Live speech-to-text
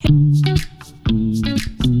Hey,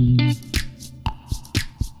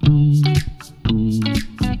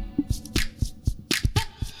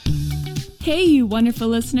 you wonderful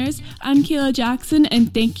listeners. I'm Kayla Jackson,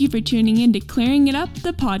 and thank you for tuning in to Clearing It Up,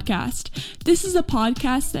 the podcast. This is a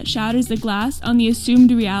podcast that shatters the glass on the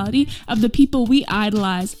assumed reality of the people we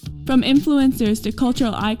idolize. From influencers to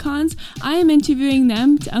cultural icons, I am interviewing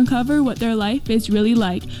them to uncover what their life is really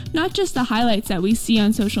like, not just the highlights that we see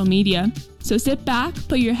on social media. So sit back,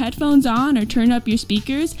 put your headphones on, or turn up your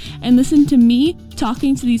speakers, and listen to me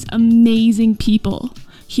talking to these amazing people.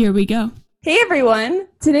 Here we go. Hey everyone!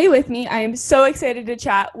 Today with me, I am so excited to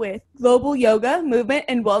chat with global yoga, movement,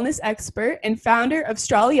 and wellness expert and founder of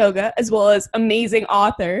Strala Yoga, as well as amazing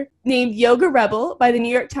author. Named Yoga Rebel by the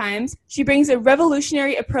New York Times, she brings a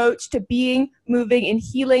revolutionary approach to being, moving, and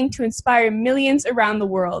healing to inspire millions around the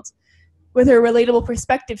world. With her relatable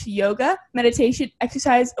perspective to yoga, meditation,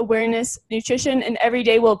 exercise, awareness, nutrition, and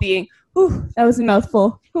everyday well-being. Whew, that was a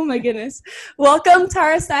mouthful. Oh my goodness. Welcome,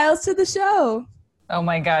 Tara Stiles, to the show. Oh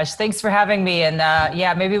my gosh, thanks for having me. And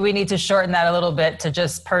maybe we need to shorten that a little bit to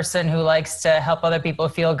just person who likes to help other people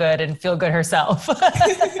feel good and feel good herself.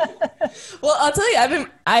 Well, I'll tell you,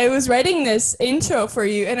 I was writing this intro for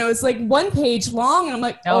you and it was like 1 page long. And I'm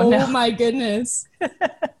like, oh no. My goodness.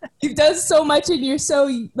 You've done so much and you're still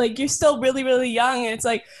really, really young. And it's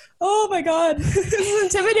like, oh my God, this is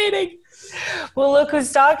intimidating. Well, look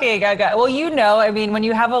who's talking. When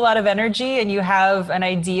you have a lot of energy and you have an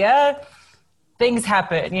idea, things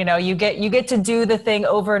happen, you get to do the thing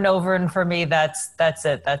over and over. And for me, that's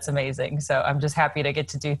it. That's amazing. So I'm just happy to get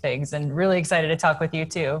to do things and really excited to talk with you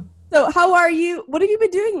too. So how are you? What have you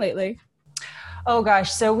been doing lately? Oh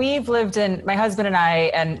gosh. So my husband and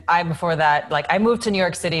I before that, I moved to New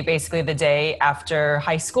York City basically the day after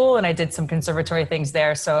high school and I did some conservatory things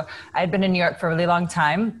there. So I'd been in New York for a really long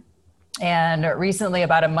time. And recently,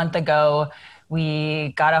 about a month ago,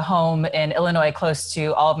 we got a home in Illinois close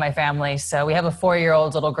to all of my family. So we have a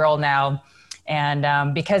 4-year-old little girl now.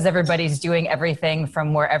 And because everybody's doing everything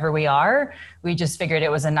from wherever we are, we just figured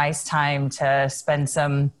it was a nice time to spend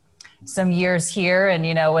some years here. And,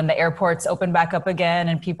 when the airports open back up again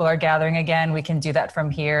and people are gathering again, we can do that from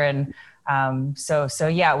here. And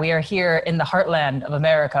we are here in the heartland of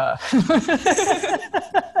America.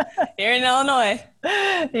 Here in Illinois.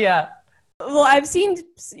 Yeah. Well, I've seen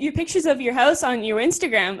your pictures of your house on your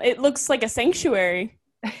Instagram. It looks like a sanctuary.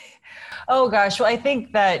 Oh gosh. Well, I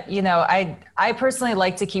think that, I personally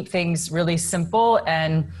like to keep things really simple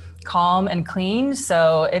and calm and clean.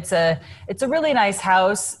 So it's a really nice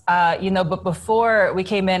house, but before we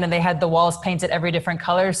came in and they had the walls painted every different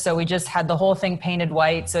color. So we just had the whole thing painted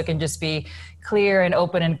white so it can just be clear and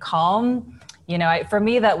open and calm. For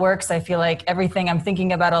me, that works. I feel like everything I'm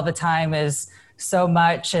thinking about all the time is so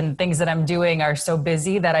much and things that I'm doing are so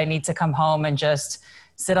busy that I need to come home and just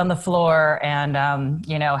sit on the floor and,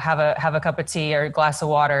 have a cup of tea or a glass of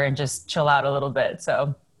water and just chill out a little bit.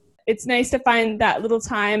 So it's nice to find that little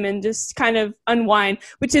time and just kind of unwind,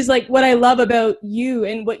 which is like what I love about you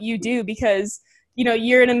and what you do, because,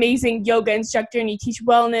 you're an amazing yoga instructor and you teach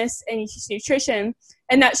wellness and you teach nutrition.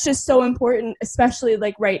 And that's just so important, especially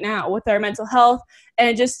like right now with our mental health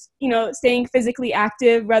and just, staying physically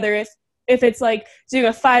active, whether if it's like doing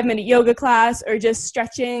a 5-minute yoga class or just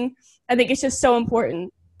stretching. I think it's just so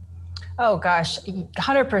important. Oh gosh,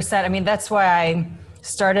 100%. That's why I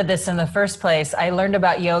started this in the first place. I learned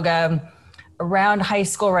about yoga around high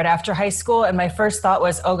school, right after high school. And my first thought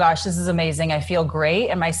was, oh gosh, this is amazing. I feel great.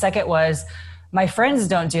 And my second was, my friends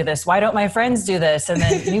don't do this. Why don't my friends do this? And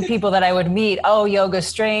then new people that I would meet, oh, yoga's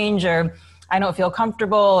strange, or I don't feel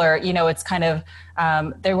comfortable, or, it's kind of,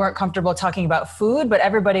 they weren't comfortable talking about food, but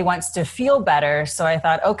everybody wants to feel better. So I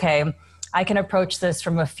thought, okay, I can approach this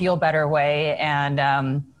from a feel better way.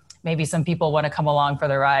 And maybe some people want to come along for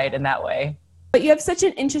the ride in that way. But you have such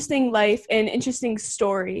an interesting life and interesting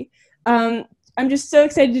story. I'm just so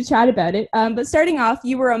excited to chat about it. But starting off,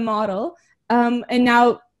 you were a model, and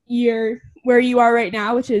now you're where you are right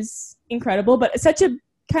now, which is incredible, but it's such a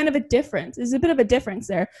kind of a difference. There's a bit of a difference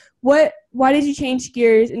there. Why did you change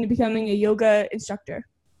gears into becoming a yoga instructor?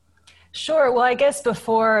 Sure. Well, I guess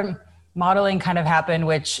before modeling kind of happened,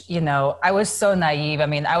 which, I was so naive.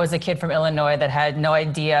 I was a kid from Illinois that had no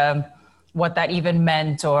idea what that even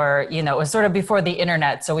meant, or, it was sort of before the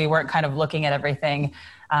internet. So we weren't kind of looking at everything.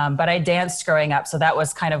 But I danced growing up. So that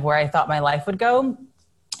was kind of where I thought my life would go.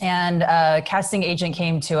 And a casting agent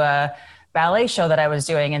came to a ballet show that I was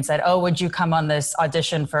doing and said, oh, would you come on this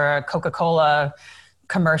audition for a Coca-Cola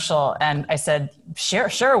commercial? And I said,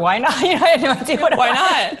 sure, why not? I had no idea why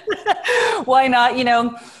not? Why not?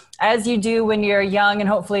 as you do when you're young and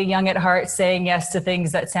hopefully young at heart, saying yes to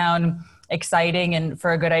things that sound exciting and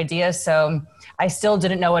for a good idea. So I still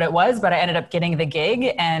didn't know what it was, but I ended up getting the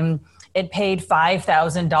gig, and it paid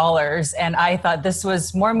 $5,000. And I thought this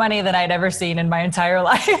was more money than I'd ever seen in my entire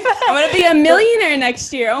life. I'm going to be a millionaire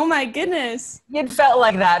next year. Oh my goodness. It felt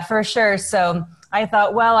like that for sure. So I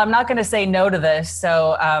thought, well, I'm not going to say no to this.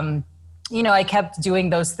 So, I kept doing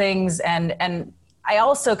those things. And I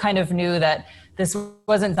also kind of knew that this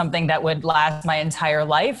wasn't something that would last my entire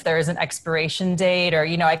life. There is an expiration date, or,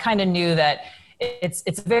 I kind of knew that it's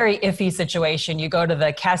a very iffy situation. You go to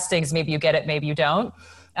the castings, maybe you get it, maybe you don't.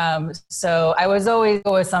 So I was always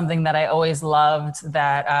with something that I always loved,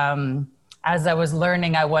 that as I was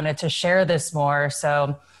learning, I wanted to share this more.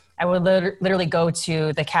 So I would literally go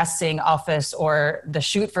to the casting office or the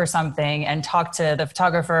shoot for something and talk to the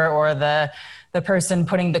photographer or the person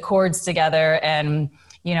putting the cords together, and,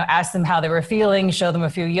 ask them how they were feeling, show them a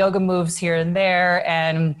few yoga moves here and there.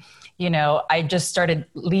 And, I just started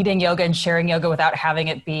leading yoga and sharing yoga without having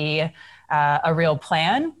it be a real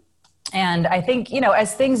plan. And I think,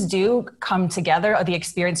 as things do come together, the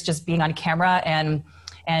experience just being on camera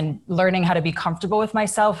and learning how to be comfortable with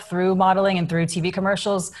myself through modeling and through TV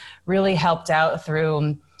commercials really helped out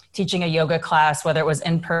through teaching a yoga class, whether it was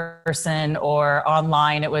in person or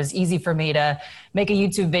online. It was easy for me to make a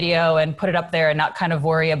YouTube video and put it up there and not kind of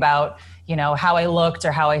worry about, how I looked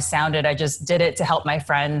or how I sounded. I just did it to help my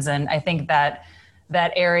friends. And I think that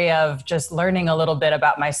area of just learning a little bit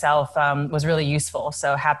about myself was really useful.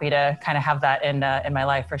 So happy to kind of have that in my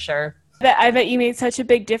life for sure. I bet you made such a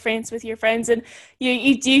big difference with your friends, and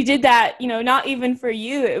you did that, not even for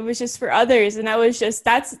you, it was just for others. And that was just,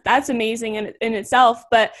 that's amazing in itself.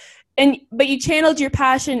 But you channeled your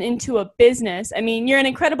passion into a business. I mean, you're an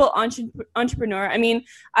incredible entrepreneur. I mean,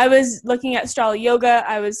 I was looking at Strala Yoga.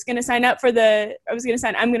 I'm going to sign up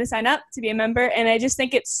to be a member. And I just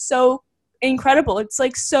think it's so incredible. It's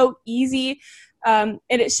like so easy. And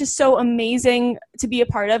it's just so amazing to be a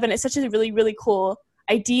part of. And it's such a really, really cool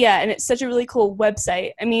idea. And it's such a really cool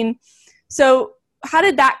website. I mean, so how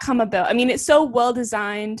did that come about? I mean, it's so well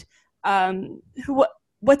designed.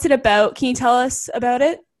 What's it about? Can you tell us about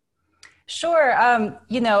it? Sure.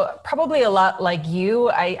 Probably a lot like you.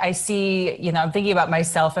 I see, I'm thinking about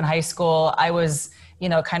myself in high school. I was,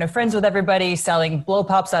 kind of friends with everybody, selling blow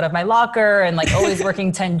pops out of my locker, and like always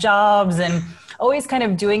working 10 jobs and always kind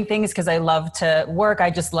of doing things because I love to work. I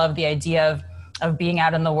just love the idea of being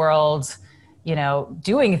out in the world,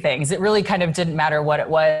 doing things. It really kind of didn't matter what it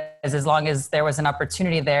was, as long as there was an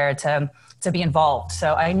opportunity there to be involved.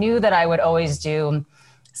 So I knew that I would always do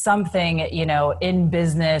something, in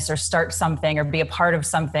business, or start something or be a part of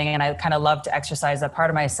something. And I kind of love to exercise that part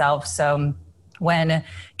of myself. So when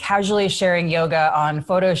casually sharing yoga on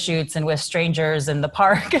photo shoots and with strangers in the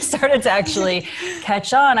park started to actually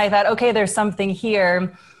catch on, I thought, okay, there's something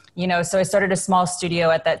here, so I started a small studio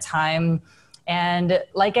at that time. And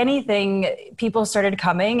like anything, people started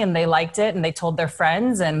coming and they liked it and they told their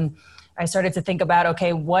friends. And I started to think about,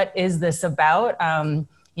 okay, what is this about?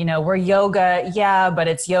 We're yoga, yeah, but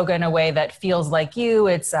it's yoga in a way that feels like you.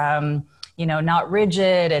 It's, not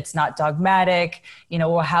rigid. It's not dogmatic.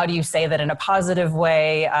 How do you say that in a positive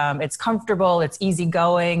way? It's comfortable. It's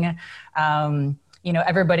easygoing.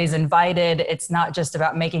 Everybody's invited. It's not just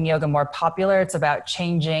about making yoga more popular. It's about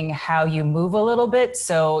changing how you move a little bit,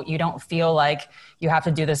 so you don't feel like you have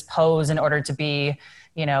to do this pose in order to be,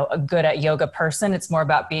 a good at yoga person. It's more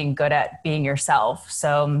about being good at being yourself.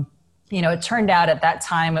 So, it turned out at that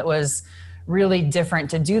time it was really different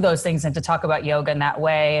to do those things and to talk about yoga in that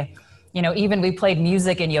way. Even we played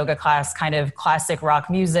music in yoga class, kind of classic rock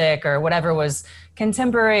music or whatever was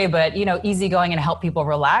contemporary, but, easygoing and help people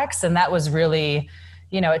relax. And that was really,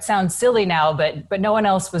 it sounds silly now, but no one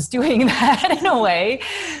else was doing that in a way.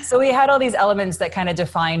 So we had all these elements that kind of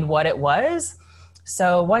defined what it was.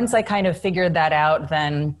 So once I kind of figured that out,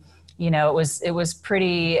 then, it was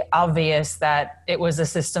pretty obvious that it was a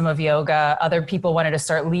system of yoga. Other people wanted to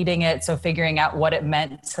start leading it. So figuring out what it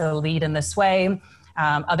meant to lead in this way.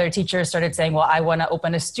 Other teachers started saying, well, I want to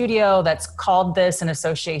open a studio that's called this in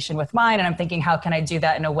association with mine. And I'm thinking, how can I do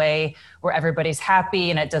that in a way where everybody's happy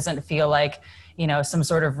and it doesn't feel like, some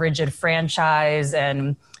sort of rigid franchise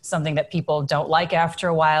and something that people don't like after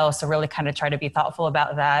a while. So really kind of try to be thoughtful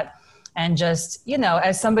about that. And just,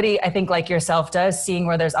 as somebody I think like yourself does, seeing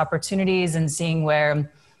where there's opportunities and seeing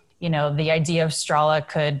where, the idea of Strala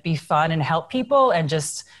could be fun and help people, and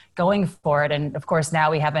just going for it. And of course,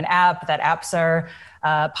 now we have an app. That apps are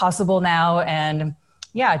possible now. And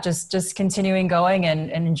yeah, just continuing going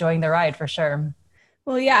and enjoying the ride for sure.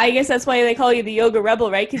 Well, yeah, I guess that's why they call you the yoga rebel,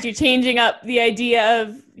 right? Because you're changing up the idea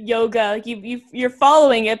of yoga. Like you're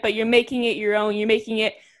following it, but you're making it your own. You're making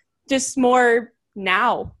it just more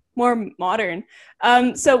now, more modern.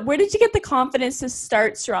 So where did you get the confidence to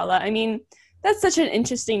start Strala? I mean, that's such an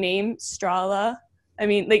interesting name, Strala. I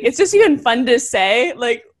mean, like, it's just even fun to say.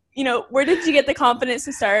 Like, you know, where did you get the confidence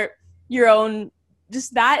to start your own?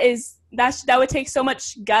 Just that would take so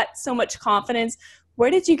much guts, so much confidence. Where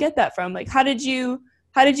did you get that from? Like, how did you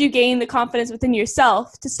gain the confidence within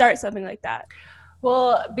yourself to start something like that?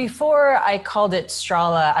 Well, before I called it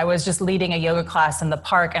Strala, I was just leading a yoga class in the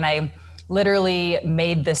park, and I literally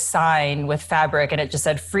made this sign with fabric, and it just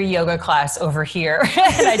said free yoga class over here.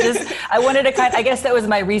 And I wanted to I guess that was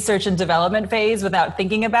my research and development phase without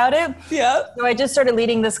thinking about it. Yeah. So I just started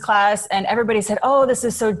leading this class, and everybody said, oh, this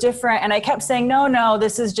is so different. And I kept saying, no,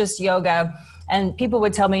 this is just yoga. And people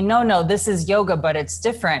would tell me, no, this is yoga, but it's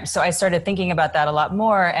different. So I started thinking about that a lot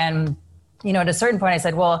more. And, you know, at a certain point I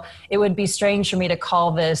said, well, it would be strange for me to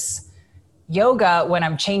call this yoga when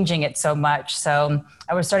I'm changing it so much. So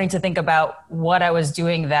I was starting to think about what I was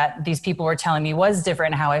doing that these people were telling me was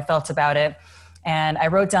different and how I felt about it. And I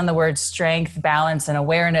wrote down the words strength, balance, and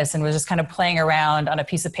awareness, and was just kind of playing around on a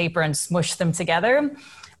piece of paper and smushed them together.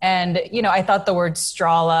 And, you know, I thought the word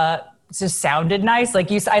Strala just sounded nice.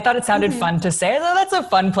 Like I thought it sounded fun to say. Oh, that's a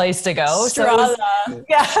fun place to go. Strala.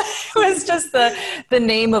 So it was just the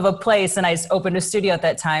name of a place. And I opened a studio at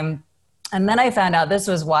that time. And then I found out, this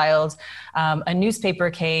was wild. A newspaper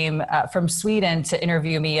came from Sweden to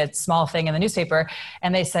interview me, a small thing in the newspaper.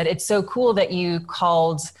 And they said, it's so cool that you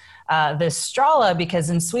called this Strala, because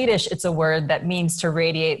in Swedish, it's a word that means to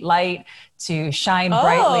radiate light, to shine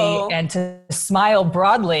brightly, and to smile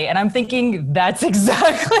broadly. And I'm thinking, that's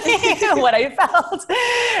exactly what I felt.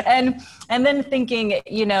 And then thinking,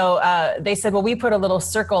 you know, they said, well, we put a little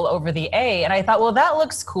circle over the A. And I thought, well, that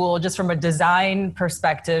looks cool just from a design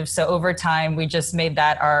perspective. So over time, we just made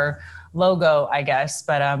that our logo, I guess.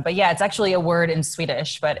 But yeah, it's actually a word in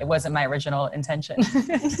Swedish, but it wasn't my original intention.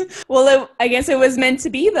 Well, I guess it was meant to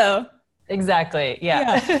be, though. Exactly.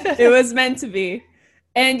 Yeah. It was meant to be.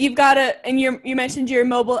 And you've got you mentioned your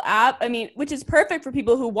mobile app. I mean, which is perfect for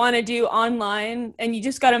people who want to do online, and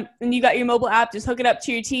you got your mobile app, just hook it up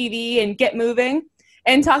to your TV and get moving.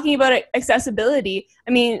 And talking about accessibility,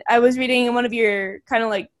 I mean, I was reading one of your kind of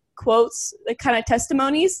like quotes, like kind of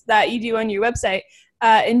testimonies that you do on your website.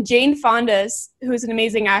 And Jane Fonda, who is an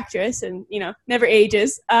amazing actress and, you know, never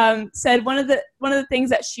ages, said one of the things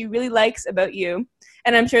that she really likes about you,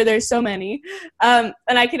 and I'm sure there's so many, and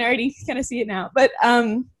I can already kind of see it now, but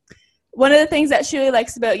one of the things that she really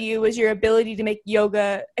likes about you was your ability to make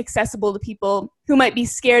yoga accessible to people who might be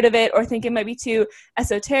scared of it or think it might be too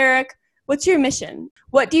esoteric. What's your mission?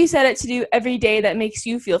 What do you set out to do every day that makes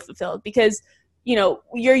you feel fulfilled? Because, you know,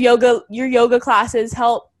 your yoga classes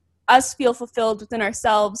help us feel fulfilled within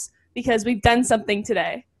ourselves because we've done something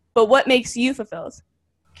today. But what makes you fulfilled?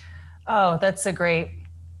 Oh, that's a great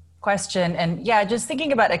question. And yeah, just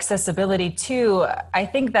thinking about accessibility too, I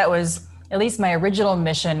think that was, at least my original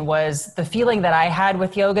mission, was the feeling that I had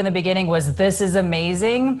with yoga in the beginning was, this is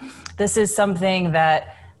amazing. This is something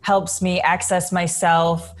that helps me access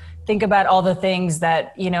myself, think about all the things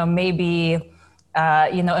that, you know, maybe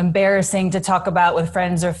embarrassing to talk about with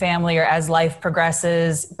friends or family or as life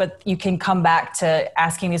progresses, but you can come back to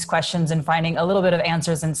asking these questions and finding a little bit of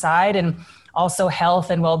answers inside, and also health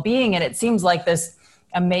and well-being. And it seems like this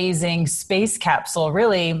amazing space capsule,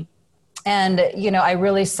 really. And, you know, I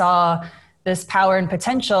really saw this power and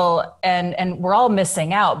potential, and we're all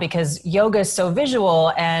missing out because yoga is so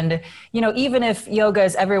visual. And, you know, even if yoga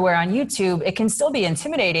is everywhere on YouTube, it can still be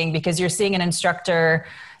intimidating because you're seeing an instructor,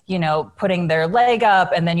 you know, putting their leg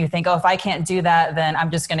up, and then you think, oh, if I can't do that, then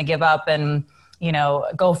I'm just going to give up and, you know,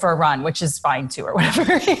 go for a run, which is fine too, or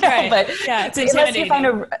whatever. Right. But yeah, it's unless you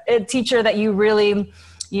find a teacher that you really,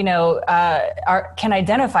 you know, can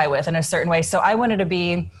identify with in a certain way. So I wanted to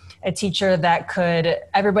be a teacher that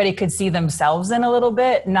everybody could see themselves in a little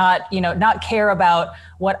bit, not care about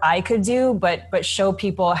what I could do, but show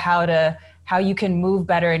people how you can move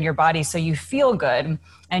better in your body so you feel good,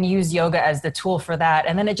 and use yoga as the tool for that.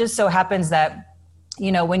 And then it just so happens that,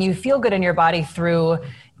 you know, when you feel good in your body through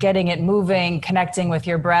getting it moving, connecting with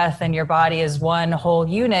your breath and your body as one whole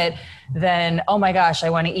unit, then, oh my gosh, I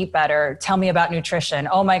want to eat better. Tell me about nutrition.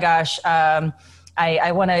 Oh my gosh,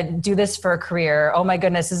 I want to do this for a career. Oh my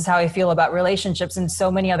goodness, this is how I feel about relationships, and so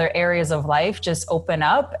many other areas of life just open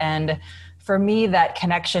up. And for me, that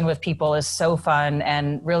connection with people is so fun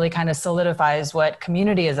and really kind of solidifies what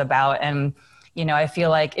community is about. And, you know, I feel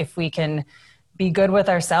like if we can be good with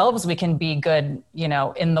ourselves, we can be good,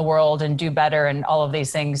 in the world and do better and all of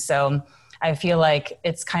these things. So I feel like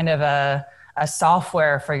it's kind of a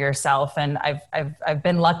software for yourself. And I've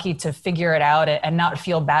been lucky to figure it out and not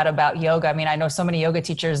feel bad about yoga. I mean, I know so many yoga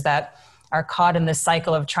teachers that are caught in this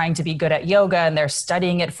cycle of trying to be good at yoga, and they're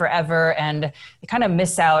studying it forever, and they kind of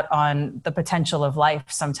miss out on the potential of life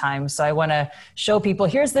sometimes. So I want to show people,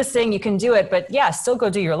 here's this thing, you can do it, but yeah, still go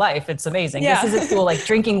do your life. It's amazing. Yeah. This isn't cool, like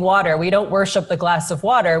drinking water. We don't worship the glass of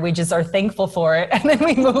water. We just are thankful for it, and then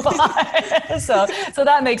we move on. So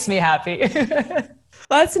that makes me happy.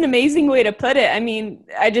 Well, that's an amazing way to put it. I mean,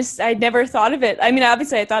 I never thought of it. I mean,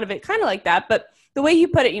 obviously I thought of it kind of like that, but the way you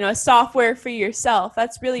put it, a software for yourself,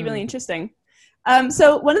 that's really, really interesting.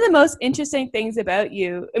 So one of the most interesting things about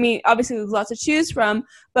you, I mean, obviously there's lots to choose from,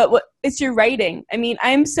 but it's your writing. I mean,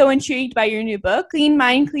 I'm so intrigued by your new book, Clean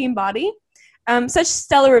Mind, Clean Body. Such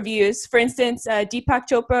stellar reviews. For instance, Deepak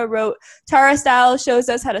Chopra wrote, Tara style shows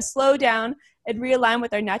us how to slow down and realign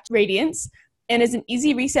with our natural radiance, and is an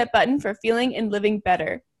easy reset button for feeling and living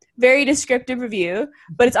better. Very descriptive review,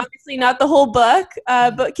 but it's obviously not the whole book.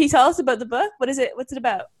 But can you tell us about the book? What is it? What's it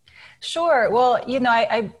about? Sure. Well,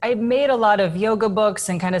 I made a lot of yoga books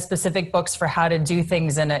and kind of specific books for how to do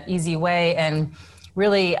things in an easy way. And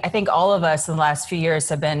really, I think all of us in the last few years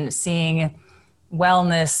have been seeing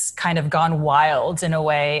wellness kind of gone wild in a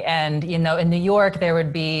way. And, in New York, there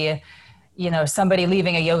would be somebody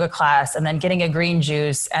leaving a yoga class and then getting a green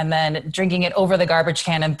juice and then drinking it over the garbage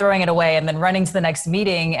can and throwing it away and then running to the next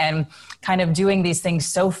meeting and kind of doing these things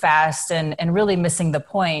so fast and really missing the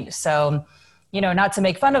point. So, not to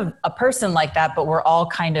make fun of a person like that, but we're all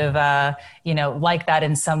kind of, like that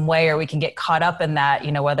in some way, or we can get caught up in that,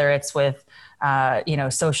 whether it's with,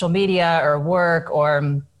 social media or work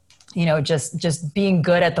or, just being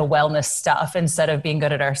good at the wellness stuff instead of being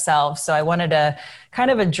good at ourselves. So I wanted to kind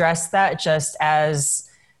of address that just as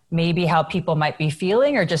maybe how people might be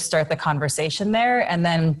feeling, or just start the conversation there, and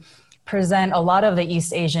then present a lot of the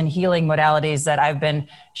East Asian healing modalities that I've been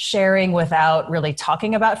sharing without really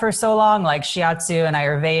talking about for so long, like shiatsu and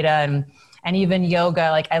Ayurveda and even yoga.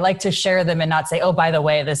 Like, I like to share them and not say, oh, by the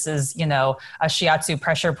way, this is, a shiatsu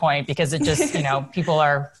pressure point, because it just, people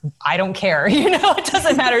I don't care, it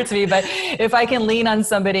doesn't matter to me. But if I can lean on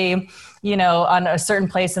somebody, on a certain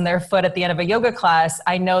place in their foot at the end of a yoga class,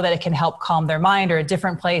 I know that it can help calm their mind, or a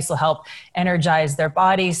different place will help energize their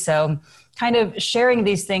body. So kind of sharing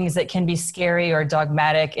these things that can be scary or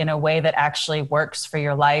dogmatic in a way that actually works for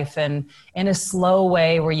your life, and in a slow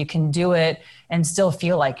way where you can do it and still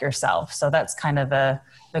feel like yourself. So that's kind of the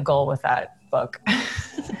goal with that book.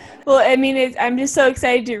 Well, I mean, I'm just so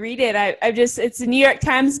excited to read it. It's a New York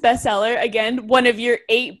Times bestseller. Again, one of your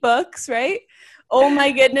 8 books, right? Oh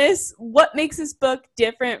my goodness. What makes this book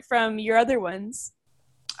different from your other ones?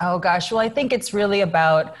 Oh gosh. Well, I think it's really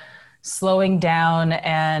about slowing down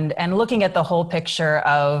and looking at the whole picture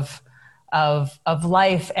of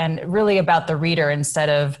life, and really about the reader, instead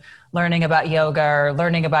of learning about yoga or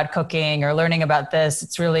learning about cooking or learning about this.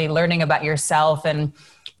 It's really learning about yourself and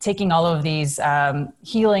taking all of these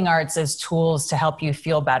healing arts as tools to help you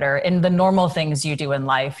feel better in the normal things you do in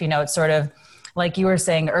life. It's sort of like you were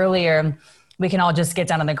saying earlier, we can all just get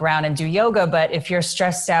down on the ground and do yoga. But if you're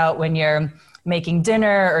stressed out when you're making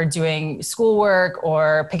dinner or doing schoolwork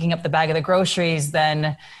or picking up the bag of the groceries,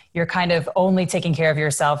 then you're kind of only taking care of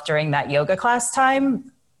yourself during that yoga class time.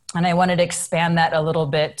 And I wanted to expand that a little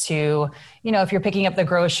bit to, if you're picking up the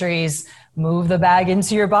groceries, move the bag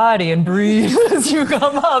into your body and breathe as you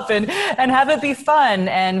come up and have it be fun.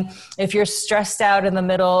 And if you're stressed out in the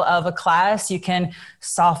middle of a class, you can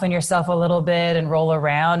soften yourself a little bit and roll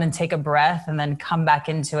around and take a breath and then come back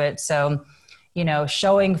into it. So,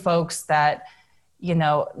 showing folks that,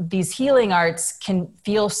 these healing arts can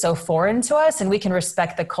feel so foreign to us, and we can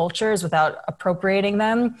respect the cultures without appropriating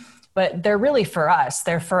them, but they're really for us.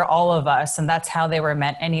 They're for all of us. And that's how they were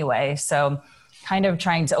meant anyway. So kind of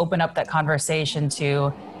trying to open up that conversation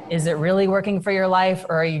to, is it really working for your life,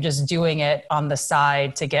 or are you just doing it on the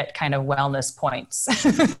side to get kind of wellness points?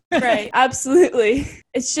 Right. Absolutely.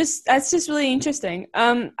 That's just really interesting.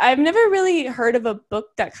 I've never really heard of a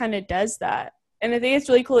book that kind of does that. And I think it's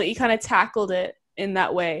really cool that you kind of tackled it in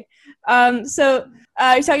that way. So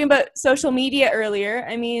you're talking about social media earlier.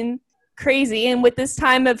 I mean, crazy. And with this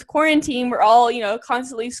time of quarantine, we're all,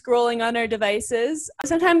 constantly scrolling on our devices.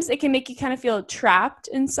 Sometimes it can make you kind of feel trapped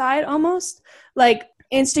inside almost. Like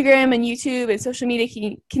Instagram and YouTube and social media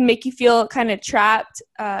can make you feel kind of trapped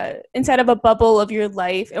inside of a bubble of your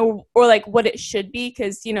life, or like what it should be.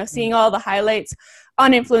 Because, seeing all the highlights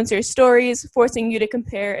on influencer stories, forcing you to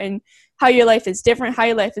compare and how your life is different, how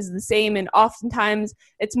your life is the same, and oftentimes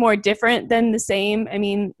it's more different than the same. I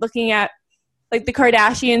mean, looking at like the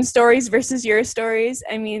Kardashian stories versus your stories.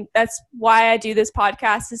 I mean, that's why I do this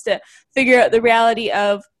podcast, is to figure out the reality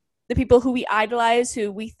of the people who we idolize,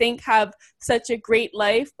 who we think have such a great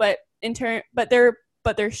life, but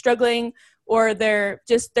they're struggling, or their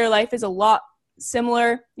life is a lot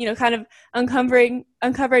similar, you know, kind of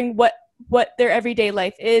uncovering what their everyday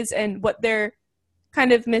life is and what their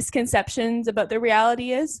kind of misconceptions about the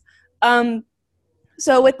reality is.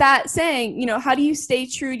 So with that saying, you know, how do you stay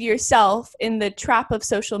true to yourself in the trap of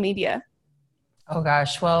social media? Oh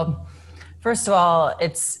gosh. Well, first of all,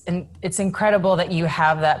 it's incredible that you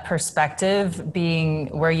have that perspective being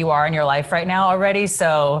where you are in your life right now already.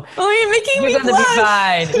 So you're making me blush. You're going to be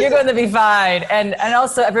fine. You're going to be fine. And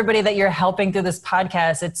also everybody that you're helping through this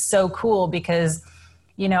podcast, it's so cool because,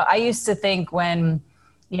 you know, I used to think when,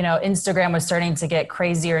 you know, Instagram was starting to get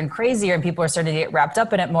crazier and crazier and people were starting to get wrapped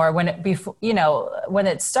up in it more, when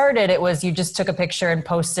it started, it was, you just took a picture and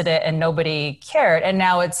posted it and nobody cared. And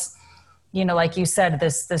now it's, you know, like you said,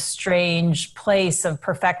 this strange place of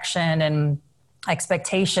perfection and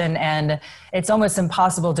expectation. And it's almost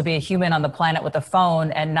impossible to be a human on the planet with a phone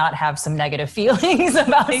and not have some negative feelings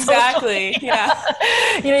about exactly. Yeah.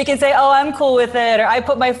 You know, you can say, oh, I'm cool with it. Or I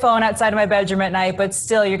put my phone outside of my bedroom at night, but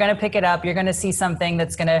still you're going to pick it up. You're going to see something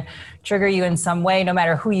that's going to trigger you in some way, no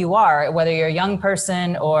matter who you are, whether you're a young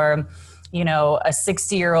person or, you know, a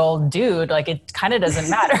 60-year-old dude. Like, it kind of doesn't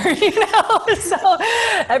matter, you know? So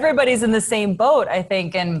everybody's in the same boat, I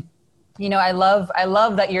think. And, you know, I love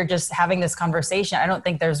that you're just having this conversation. I don't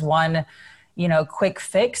think there's one, you know, quick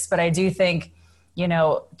fix, but I do think, you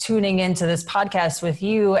know, tuning into this podcast with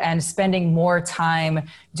you and spending more time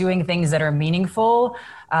doing things that are meaningful,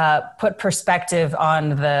 put perspective on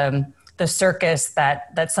the circus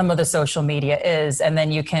that some of the social media is. And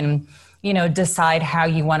then you can, you know, decide how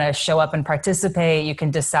you want to show up and participate. You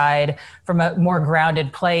can decide from a more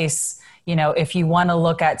grounded place, you know, if you want to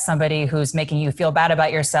look at somebody who's making you feel bad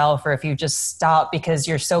about yourself, or if you just stop because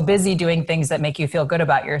you're so busy doing things that make you feel good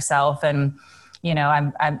about yourself. And, you know,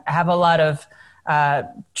 I have a lot of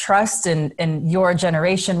trust in your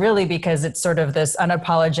generation, really, because it's sort of this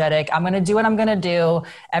unapologetic, I'm going to do what I'm going to do.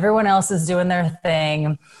 Everyone else is doing their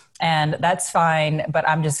thing, and that's fine, but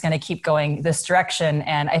I'm just going to keep going this direction.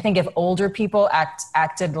 And I think if older people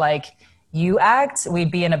acted like you act,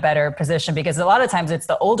 we'd be in a better position, because a lot of times it's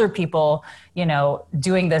the older people, you know,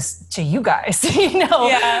 doing this to you guys. You know,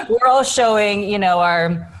 yeah. We're all showing, you know,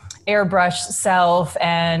 our airbrushed self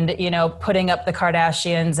and, you know, putting up the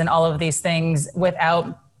Kardashians and all of these things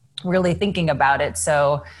without really thinking about it.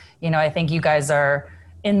 So, you know, I think you guys are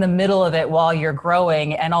in the middle of it while you're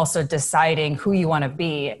growing and also deciding who you want to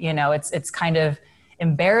be. You know, it's kind of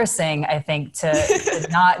embarrassing, I think, to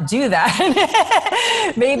not do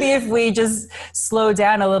that. Maybe if we just slow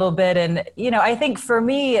down a little bit. And, you know, I think for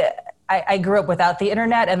me, I grew up without the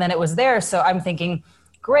internet, and then it was there. So I'm thinking,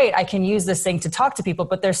 great, I can use this thing to talk to people,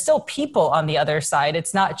 but there's still people on the other side.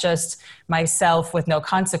 It's not just myself with no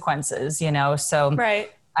consequences, you know? So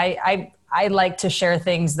right. I like to share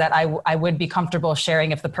things that I would be comfortable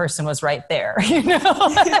sharing if the person was right there, you know?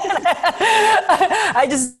 I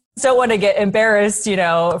just don't want to get embarrassed, you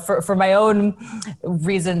know, for my own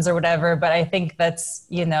reasons or whatever. But I think that's,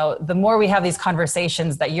 you know, the more we have these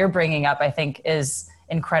conversations that you're bringing up, I think is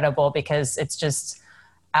incredible, because it's just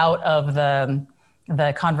out of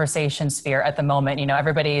the conversation sphere at the moment. You know,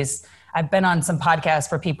 I've been on some podcasts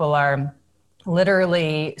where people are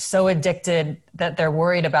literally so addicted that they're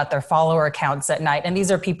worried about their follower counts at night. And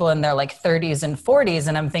these are people in their like 30s and 40s.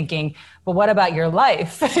 And I'm thinking, but what about your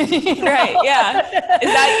life? You know? Right. Yeah.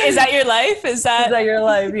 Is that your life? Is that your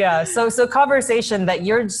life? Yeah. So conversation that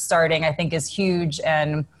you're starting, I think, is huge,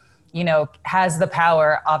 and, you know, has the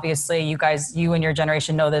power. Obviously, you and your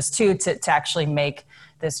generation know this too, to actually make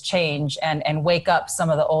this change and wake up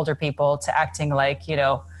some of the older people to acting like, you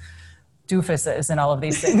know, doofuses and all of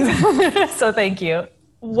these things. So thank you.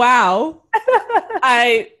 Wow.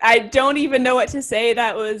 I don't even know what to say.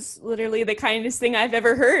 That was literally the kindest thing I've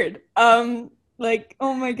ever heard. Like,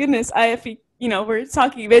 oh my goodness. You know, we're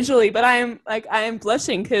talking visually, but I am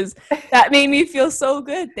blushing because that made me feel so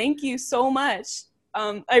good. Thank you so much.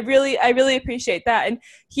 I really appreciate that. And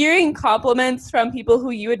hearing compliments from people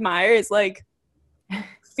who you admire is like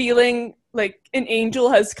feeling like an angel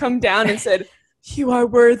has come down and said, you are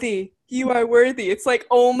worthy. You are worthy. It's like,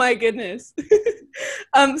 oh my goodness.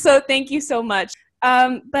 So thank you so much.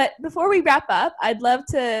 But before we wrap up, I'd love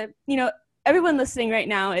to, you know, everyone listening right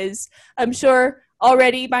now is, I'm sure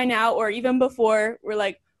already by now, or even before, we're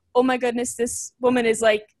like, oh my goodness, this woman is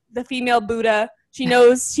like the female Buddha. She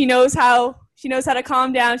knows how to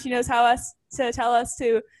calm down. She knows how to tell us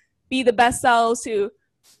to be the best selves, to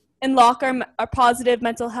unlock our positive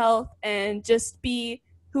mental health, and just be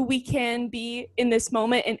who we can be in this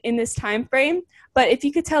moment and in this time frame. But if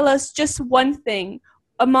you could tell us just one thing,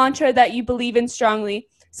 a mantra that you believe in strongly,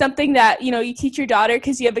 something that, you teach your daughter,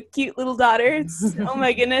 because you have a cute little daughter. It's, oh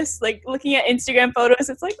my goodness, like looking at Instagram photos,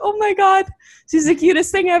 it's like, oh my God, she's the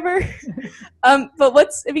cutest thing ever.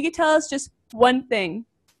 But if you could tell us just one thing,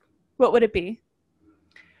 what would it be?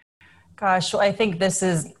 Gosh, well, I think this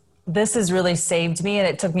has really saved me, and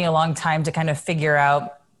it took me a long time to kind of figure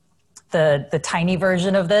out the tiny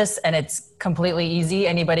version of this, and it's completely easy.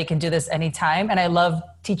 Anybody can do this anytime. And I love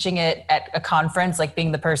teaching it at a conference, like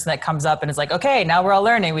being the person that comes up and is like, okay, now we're all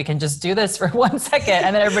learning. We can just do this for 1 second.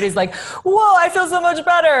 And then everybody's like, whoa, I feel so much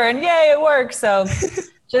better. And yay, it works. So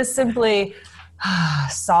just simply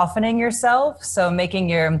softening yourself. So making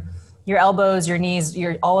your elbows, your knees,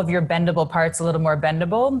 all of your bendable parts a little more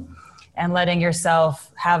bendable, and letting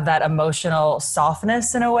yourself have that emotional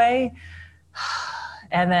softness in a way.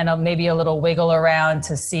 And then maybe a little wiggle around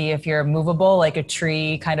to see if you're movable, like a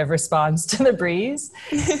tree kind of responds to the breeze.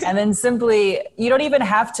 And then simply, you don't even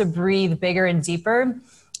have to breathe bigger and deeper.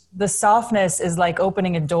 The softness is like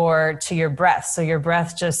opening a door to your breath. So your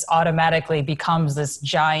breath just automatically becomes this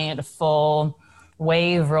giant, full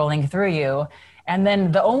wave rolling through you. And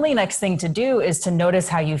then the only next thing to do is to notice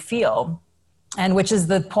how you feel. And which is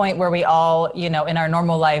the point where we all, in our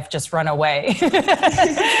normal life, just run away.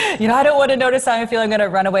 I don't want to notice how I feel. I'm going to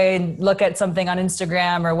run away and look at something on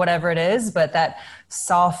Instagram or whatever it is. But that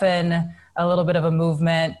soften, a little bit of a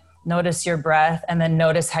movement, notice your breath, and then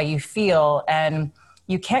notice how you feel. And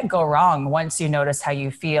you can't go wrong once you notice how you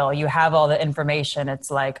feel. You have all the information. It's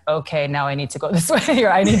like, okay, now I need to go this way, or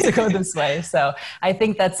I need to go this way. So I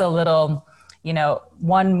think that's a little,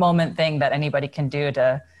 one moment thing that anybody can do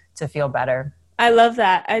to feel better. I love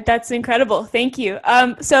that. That's incredible. Thank you.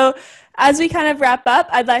 So as we kind of wrap up,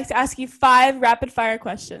 I'd like to ask you 5 rapid fire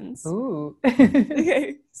questions. Ooh.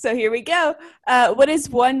 Okay. So here we go. What is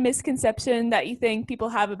one misconception that you think people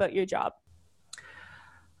have about your job?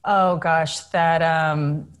 Oh gosh,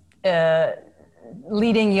 that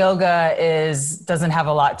leading yoga doesn't have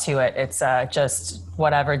a lot to it. It's just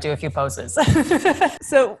whatever, do a few poses.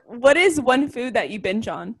 So what is one food that you binge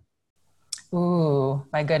on? Ooh,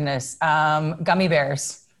 my goodness. Gummy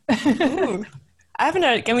bears. Ooh, I haven't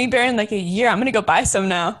had a gummy bear in like a year. I'm going to go buy some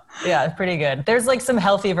now. Yeah, pretty good. There's like some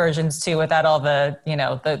healthy versions too without all the,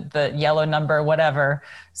 the yellow number, whatever.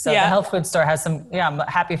 So yeah. The health food store has some, I'm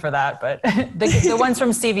happy for that. But the ones from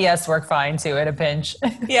CVS work fine too at a pinch.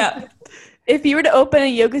 Yeah. If you were to open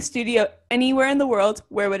a yoga studio anywhere in the world,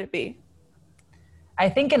 where would it be? I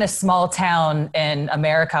think in a small town in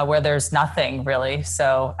America where there's nothing really.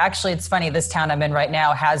 So actually it's funny, this town I'm in right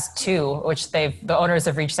now has 2, which the owners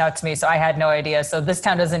have reached out to me. So I had no idea. So this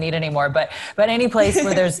town doesn't need any more, but any place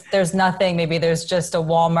where there's nothing, maybe there's just a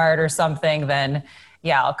Walmart or something, then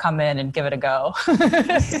yeah, I'll come in and give it a go.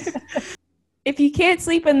 If you can't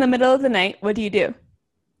sleep in the middle of the night, what do you do?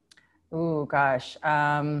 Ooh, gosh.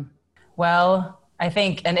 Well, I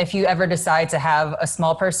think, and if you ever decide to have a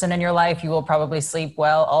small person in your life, you will probably sleep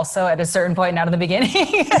well also at a certain point, not in the beginning.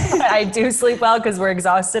 I do sleep well because we're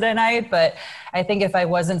exhausted at night, but I think if I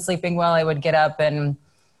wasn't sleeping well, I would get up and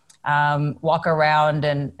walk around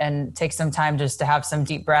and take some time just to have some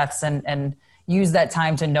deep breaths and use that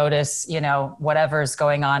time to notice, whatever's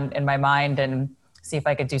going on in my mind and see if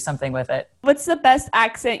I could do something with it. What's the best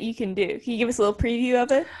accent you can do? Can you give us a little preview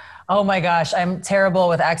of it? Oh my gosh, I'm terrible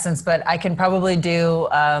with accents, but I can probably do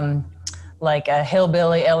like a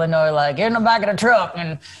hillbilly Illinois, like get in the back of the truck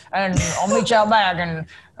and I'll meet you out back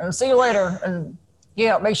and see you later. And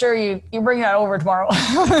yeah, make sure you bring that over tomorrow.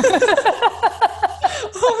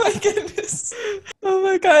 Oh my goodness. Oh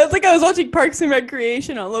my God. It's like I was watching Parks and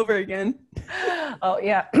Recreation all over again. Oh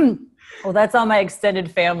yeah. Well, that's all my extended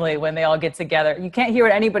family when they all get together. You can't hear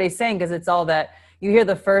what anybody's saying because it's all that. You hear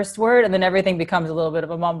the first word and then everything becomes a little bit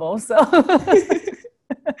of a mumble. So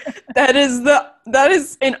that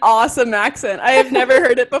is an awesome accent. I have never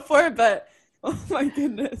heard it before, but oh my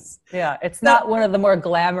goodness. Yeah, it's not one of the more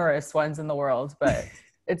glamorous ones in the world, but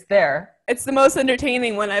it's there. It's the most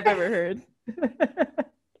entertaining one I've ever heard.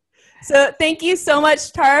 So thank you so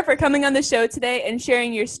much, Tara, for coming on the show today and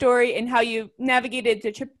sharing your story and how you navigated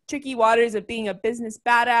the tricky waters of being a business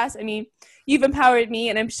badass. I mean, you've empowered me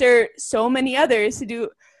and I'm sure so many others to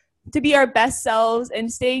be our best selves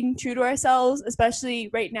and staying true to ourselves, especially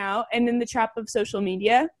right now and in the trap of social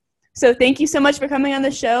media. So thank you so much for coming on the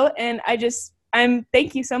show. And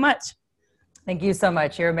thank you so much. Thank you so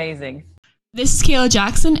much. You're amazing. This is Kayla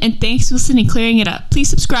Jackson, and thanks for listening to Clearing It Up. Please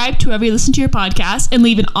subscribe to wherever you listen to your podcast and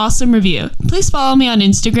leave an awesome review. Please follow me on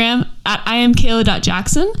Instagram at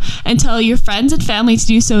IamKayla.Jackson and tell your friends and family to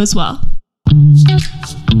do so as well.